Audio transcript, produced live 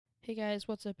Hey guys,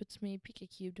 what's up? It's me, PK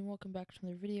Cubed, and welcome back to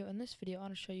another video. In this video, I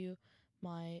want to show you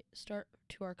my start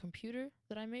to our computer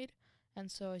that I made. And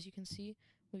so, as you can see,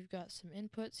 we've got some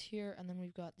inputs here, and then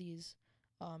we've got these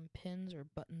pins or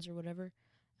buttons or whatever.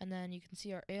 And then you can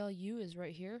see our ALU is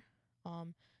right here,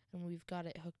 and we've got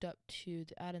it hooked up to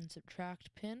the add and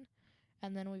subtract pin.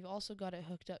 And then we've also got it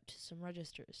hooked up to some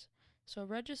registers. So a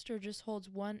register just holds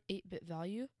one 8-bit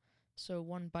value, so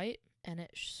 1 byte, and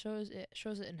it shows it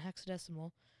in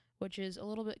hexadecimal, which is a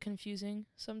little bit confusing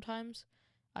sometimes.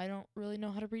 I don't really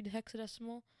know how to read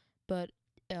hexadecimal, but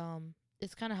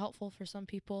it's kind of helpful for some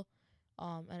people,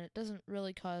 and it doesn't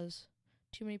really cause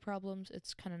too many problems.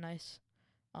 It's kind of nice.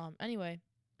 Anyway,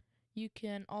 you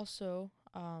can also,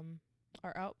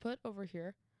 our output over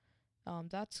here,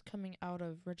 that's coming out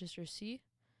of register C,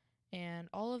 and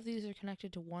all of these are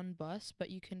connected to one bus,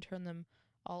 but you can turn them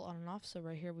all on and off. So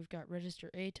right here we've got register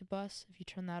A to bus. If you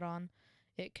turn that on,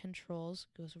 it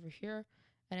goes over here,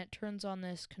 and it turns on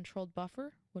this controlled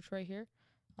buffer, which right here,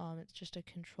 it's just a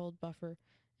controlled buffer,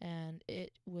 and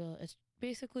it's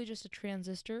basically just a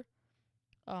transistor.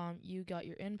 You got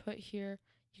your input here,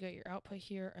 you got your output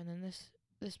here, and then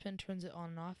this pin turns it on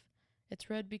and off. It's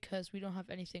red because we don't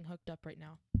have anything hooked up right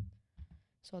now.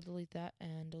 So I'll delete that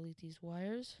and delete these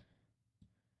wires.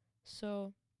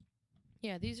 So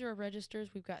yeah, these are our registers.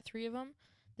 We've got 3 of them.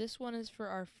 This one is for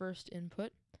our first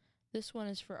input. This one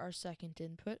is for our second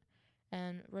input.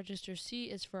 And register C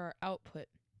is for our output.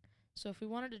 So if we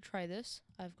wanted to try this,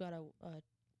 I've got a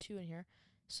 2 in here.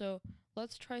 So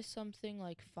let's try something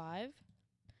like 5.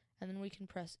 And then we can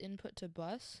press input to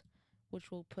bus,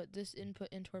 which will put this input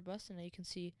into our bus. And now you can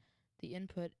see the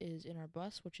input is in our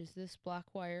bus, which is this black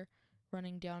wire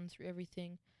running down through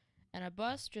everything. And a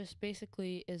bus just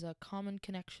basically is a common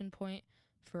connection point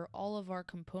for all of our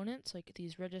components, like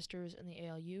these registers and the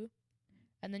ALU.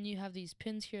 And then you have these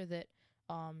pins here that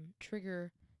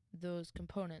trigger those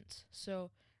components. So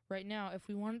right now, if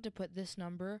we wanted to put this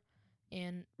number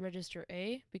in register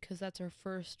A, because that's our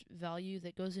first value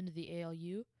that goes into the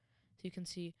ALU, so you can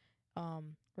see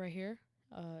right here,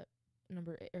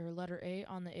 letter A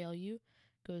on the ALU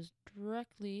goes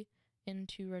directly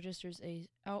into register's A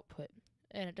output,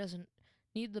 and it doesn't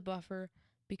need the buffer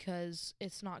because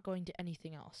it's not going to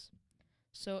anything else.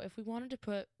 So if we wanted to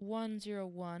put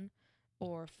 101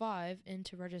 or 5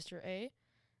 into register A,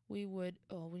 we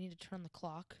need to turn the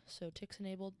clock. So ticks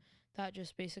enabled. That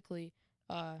just basically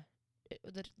the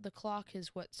clock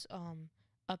is what's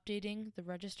updating the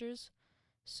registers.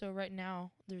 So right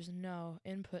now there's no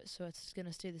input, so it's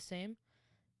gonna stay the same.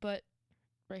 But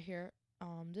right here,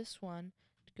 this one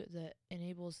that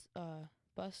enables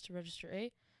bus to register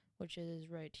A, which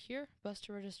is right here, bus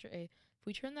to register A. If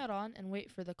we turn that on and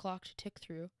wait for the clock to tick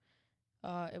through,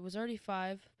 it was already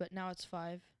 5, but now it's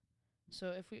 5.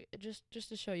 So if we just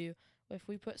to show you, if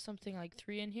we put something like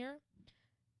 3 in here,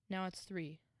 now it's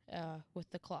 3 with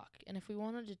the clock. And if we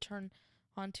wanted to turn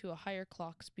onto a higher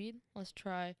clock speed, let's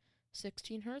try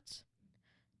 16 hertz.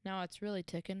 Now it's really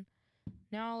ticking.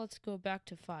 Now let's go back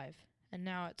to 5, and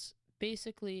now it's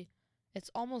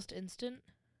almost instant.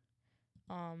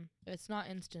 It's not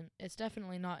instant. It's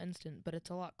definitely not instant, but it's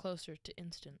a lot closer to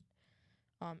instant.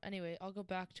 Anyway, I'll go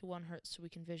back to 1 hertz so we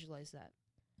can visualize that.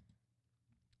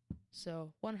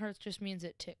 So 1 hertz just means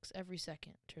it ticks every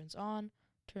second. Turns on,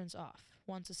 turns off,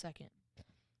 once a second.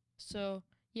 So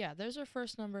yeah, there's our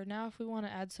first number. Now if we want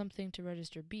to add something to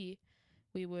register B,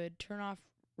 we would turn off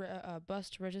bus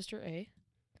to register A,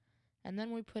 and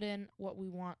then we put in what we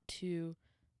want to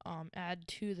add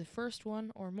to the first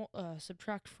one or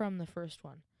subtract from the first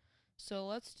one. So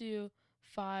let's do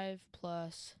 5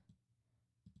 plus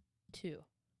 2.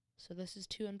 So this is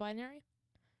 2 in binary.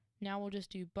 Now we'll just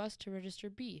do bus to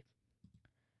register B.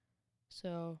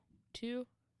 So 2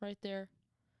 right there.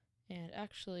 And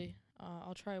actually,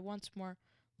 I'll try once more.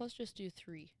 Let's just do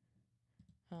 3.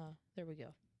 There we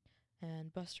go.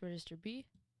 And bus to register B.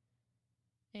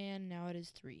 And now it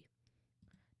is 3.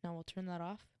 Now we'll turn that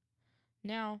off.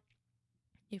 Now,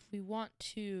 if we want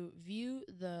to view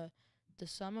the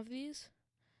sum of these,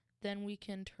 then we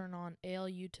can turn on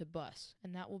ALU to bus,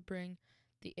 and that will bring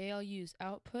the ALU's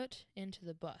output into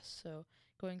the bus. So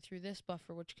going through this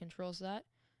buffer, which controls that,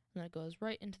 and then it goes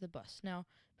right into the bus. Now,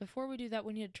 before we do that,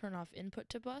 we need to turn off input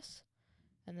to bus,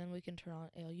 and then we can turn on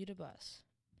ALU to bus.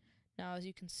 Now, as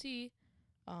you can see,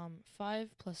 5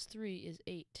 plus 3 is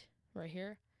 8 right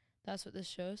here. That's what this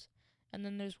shows. And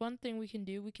then there's one thing we can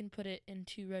do. We can put it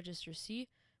into register C,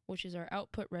 which is our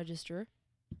output register.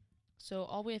 So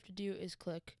all we have to do is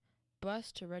click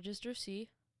bus to register C,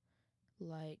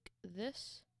 like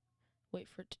this, wait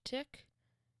for it to tick,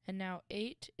 and now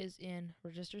 8 is in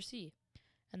register C.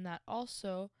 And that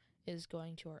also is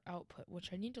going to our output,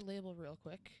 which I need to label real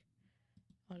quick.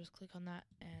 I'll just click on that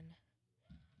and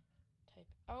type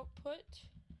output.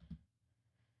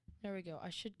 There we go. I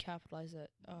should capitalize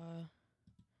it.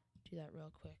 Do that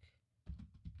real quick.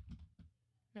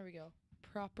 There we go.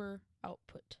 Proper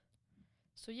output.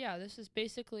 So yeah, this is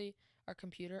basically our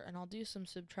computer, and I'll do some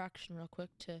subtraction real quick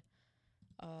to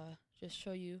just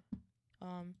show you.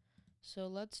 So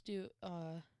let's do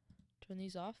turn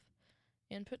these off.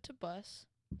 Input to bus,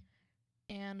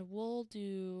 and we'll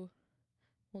do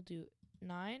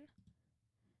 9,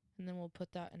 and then we'll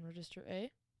put that in register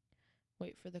A.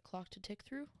 Wait for the clock to tick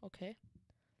through. Okay.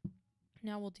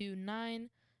 Now we'll do 9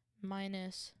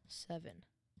 minus 7,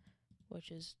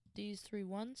 which is these 3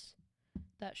 ones.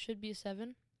 That should be a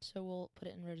 7, so we'll put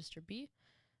it in register B.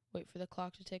 Wait for the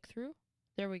clock to tick through.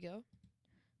 There we go.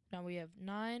 Now we have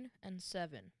 9 and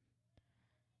 7.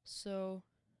 So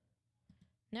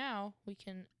now we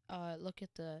can look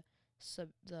at the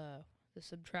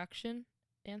subtraction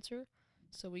answer.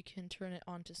 So we can turn it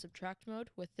on to subtract mode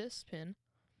with this pin,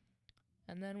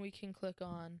 and then we can click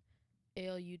on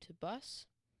ALU to bus,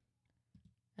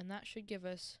 and that should give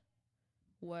us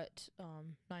what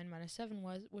 9 minus 7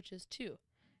 was, which is 2.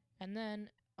 And then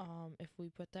if we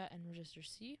put that in register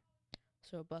C,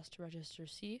 so bus to register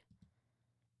C,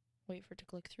 wait for it to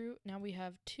click through, now we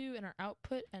have 2 in our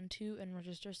output and 2 in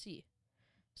register C.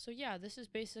 So yeah, this is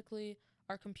basically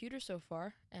our computer so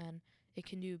far, and it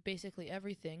can do basically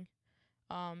everything,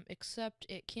 except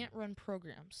it can't run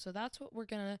programs. So that's what we're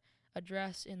gonna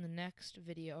address in the next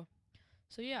video.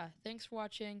 So yeah, thanks for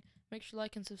watching. Make sure to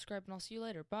like and subscribe, and I'll see you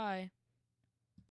later. Bye!